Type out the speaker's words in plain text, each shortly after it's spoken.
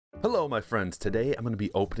Hello my friends, today I'm going to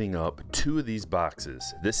be opening up two of these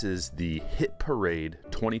boxes. This is the Hit Parade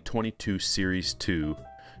 2022 Series 2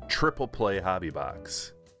 Triple Play Hobby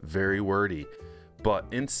Box. Very wordy, but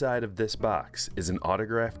inside of this box is an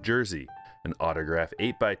autographed jersey, an autographed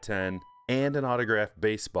 8x10, and an autographed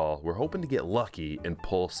baseball. We're hoping to get lucky and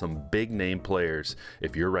pull some big name players.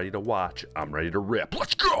 If you're ready to watch, I'm ready to rip.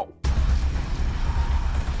 Let's go!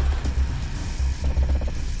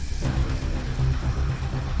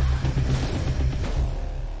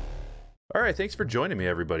 All right, thanks for joining me,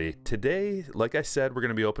 everybody. Today, like I said, we're going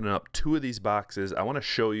to be opening up two of these boxes. I want to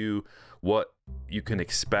show you what you can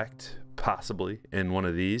expect possibly in one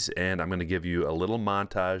of these, and I'm going to give you a little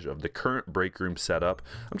montage of the current break room setup.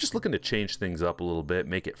 I'm just looking to change things up a little bit,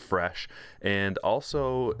 make it fresh, and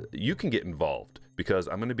also you can get involved because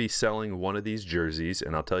I'm going to be selling one of these jerseys,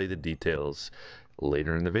 and I'll tell you the details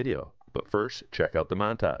later in the video. But first, check out the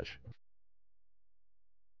montage.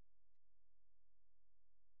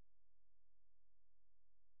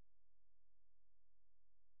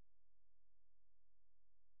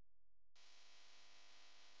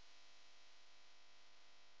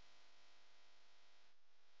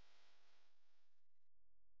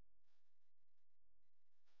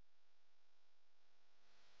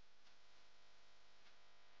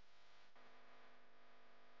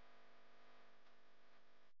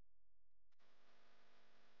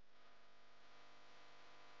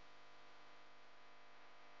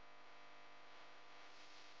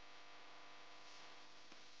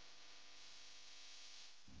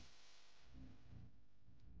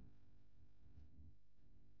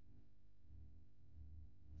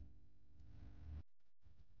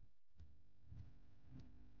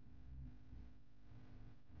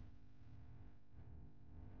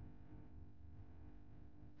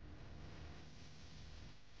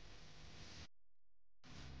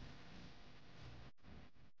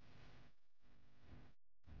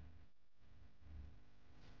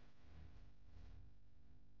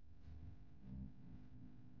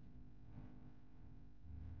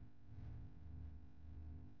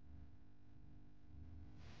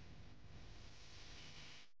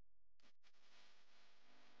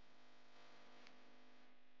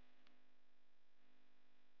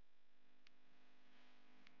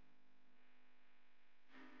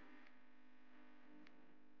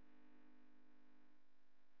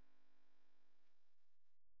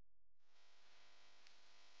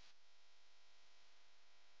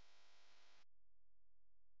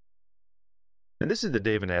 And this is the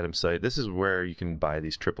Dave and Adam site. This is where you can buy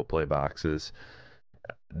these triple play boxes.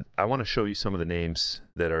 I want to show you some of the names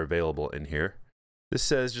that are available in here. This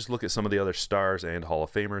says just look at some of the other stars and Hall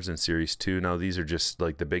of Famers in Series 2. Now these are just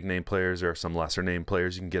like the big name players. There are some lesser name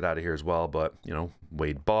players you can get out of here as well. But, you know,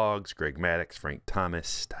 Wade Boggs, Greg Maddux, Frank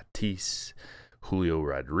Thomas, Tatis, Julio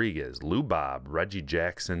Rodriguez, Lou Bob, Reggie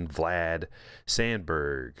Jackson, Vlad,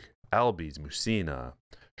 Sandberg, Albies, Mussina,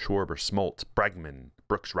 Schwarber, Smoltz, Bregman,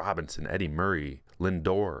 Brooks Robinson, Eddie Murray,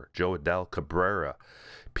 Lindor, Joe Adele, Cabrera,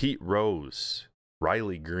 Pete Rose,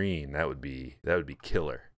 Riley Green. That would be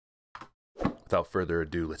killer. Without further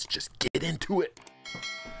ado, let's just get into it.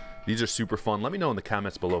 These are super fun. Let me know in the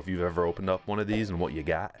comments below if you've ever opened up one of these and what you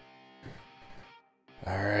got.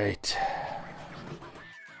 All right.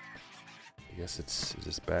 I guess is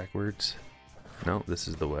this backwards? No, this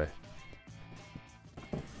is the way.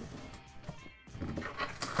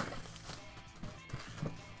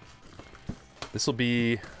 This will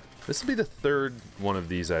be the third one of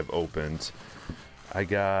these I've opened. I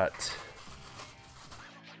got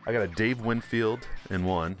a Dave Winfield in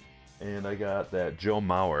one, and I got that Joe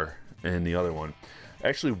Mauer in the other one.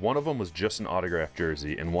 Actually, one of them was just an autographed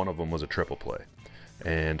jersey, and one of them was a triple play.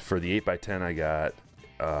 And for the 8x10, I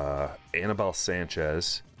got Anibal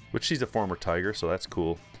Sanchez, which she's a former Tiger, so that's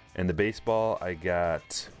cool. And the baseball, I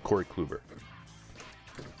got Corey Kluber.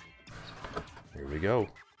 Here we go.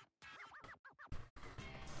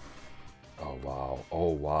 Oh, wow. Oh,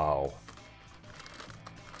 wow.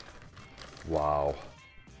 Wow.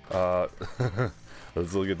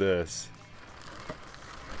 Let's look at this.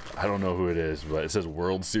 I don't know who it is, but it says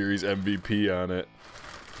World Series MVP on it.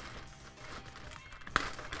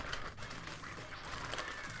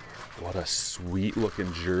 What a sweet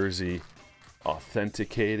looking jersey.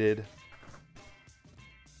 Authenticated.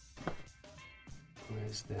 Who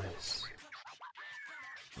is this?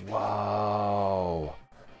 Wow.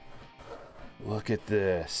 Look at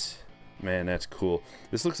this. Man, that's cool.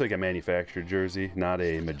 This looks like a manufactured jersey, not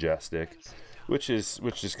a Majestic, which is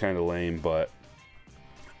kind of lame, but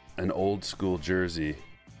an old school jersey.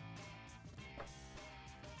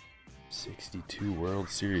 62 World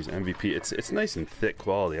Series MVP. It's nice and thick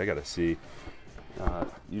quality. I gotta see.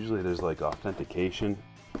 Usually there's like authentication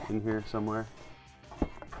in here somewhere.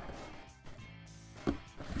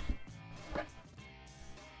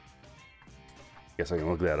 Guess I can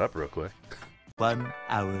look that up real quick. 1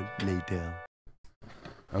 hour later.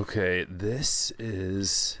 Okay, this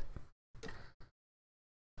is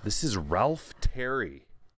Ralph Terry,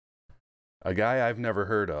 a guy I've never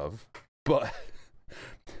heard of, but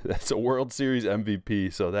that's a World Series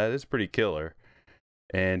MVP, so that is pretty killer.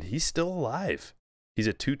 And he's still alive. He's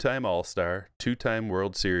a 2-time All-Star, 2-time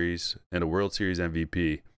World Series, and a World Series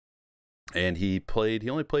MVP. And he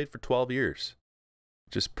only played for 12 years,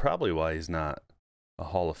 which is probably why he's not a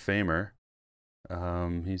Hall of Famer.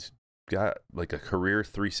 He's got like a career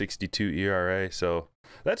 3.62 ERA, so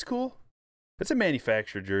that's cool. It's a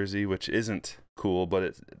manufactured jersey, which isn't cool,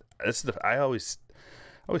 but I always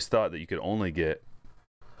thought that you could only get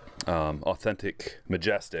authentic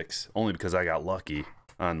Majestics only because I got lucky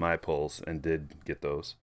on my pulls and did get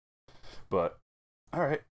those. But all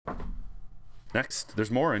right, next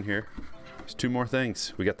there's more in here. There's 2 more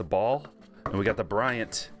things. We got the ball and we got the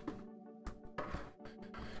Bryant.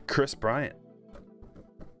 Chris Bryant.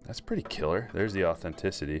 That's pretty killer. There's the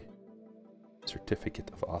authenticity.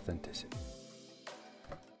 Certificate of authenticity.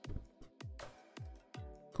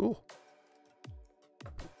 Cool.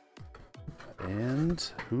 And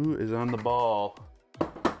who is on the ball?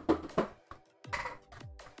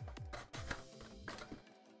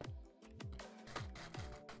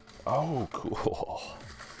 Oh, cool.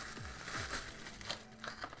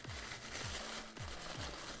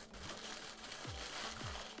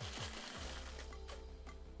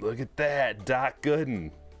 Look at that, Doc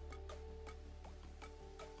Gooden.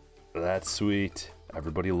 That's sweet.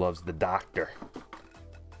 Everybody loves the doctor.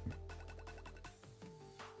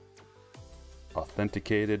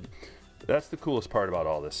 Authenticated. That's the coolest part about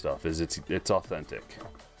all this stuff, is it's authentic.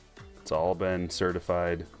 It's all been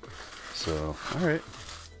certified. So, all right.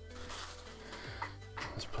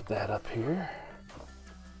 Let's put that up here.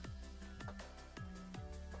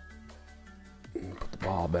 And put the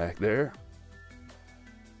ball back there.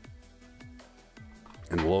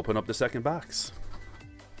 And we'll open up the second box.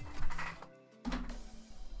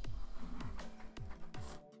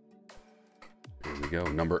 Here we go.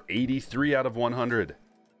 Number 83 out of 100.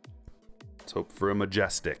 Let's hope for a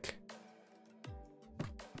Majestic.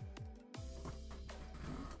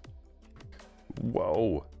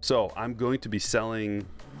 Whoa. So I'm going to be selling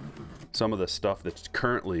some of the stuff that's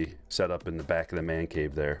currently set up in the back of the man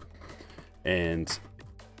cave there. And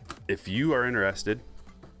if you are interested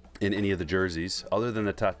in any of the jerseys, other than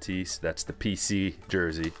the Tatis, that's the PC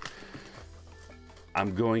jersey,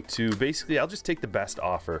 I'm going to basically, I'll just take the best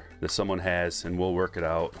offer that someone has and we'll work it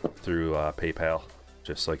out through PayPal,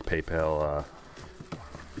 just like PayPal,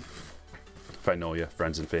 if I know you,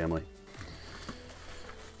 friends and family.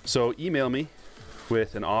 So email me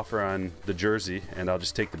with an offer on the jersey and I'll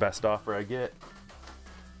just take the best offer I get.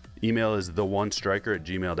 Email is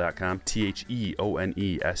theonestryker@gmail.com,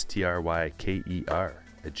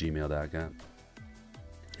 THEONESTRYKER@gmail.com.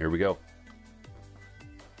 Here we go.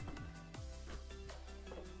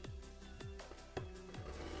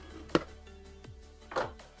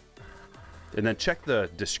 And then check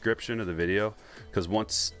the description of the video, because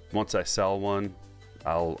once I sell one,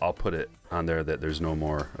 I'll put it on there that there's no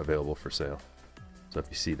more available for sale. So if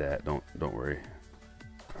you see that, don't worry.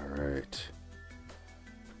 All right.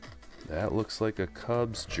 That looks like a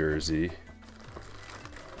Cubs jersey.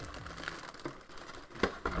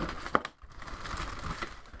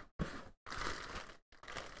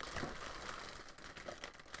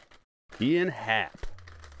 Ian Happ.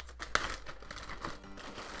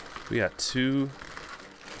 We got two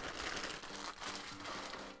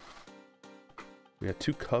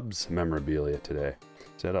Cubs memorabilia today.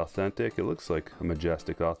 Is that authentic? It looks like a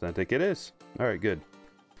Majestic authentic. It is. All right, good.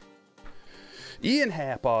 Ian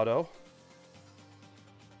Happ auto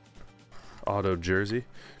jersey,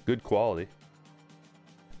 good quality.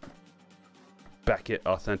 Beckett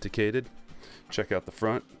authenticated. Check out the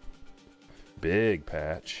front. Big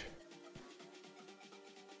patch.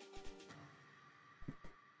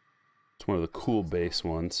 It's one of the cool base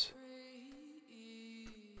ones.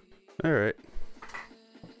 All right.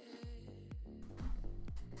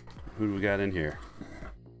 Who do we got in here?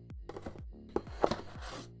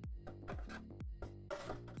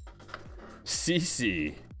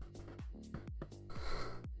 CC.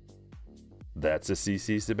 That's a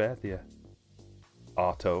CC Sabathia.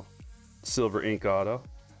 Auto. Silver ink auto.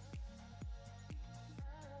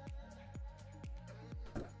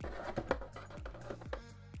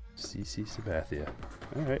 CC Sabathia.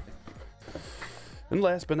 All right. And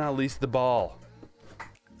last but not least, the ball.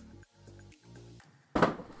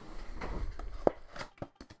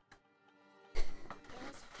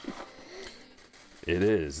 It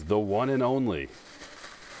is the one and only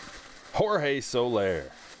Jorge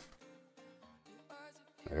Soler.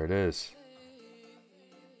 There it is.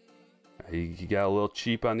 He got a little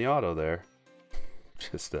cheap on the auto there.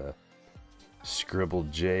 Just a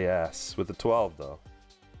scribbled JS with a 12 though.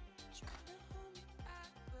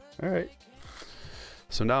 All right.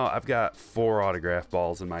 So now I've got 4 autograph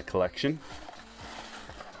balls in my collection.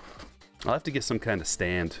 I'll have to get some kind of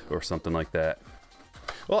stand or something like that.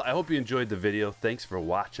 Well, I hope you enjoyed the video. Thanks for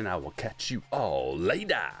watching. I will catch you all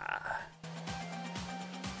later.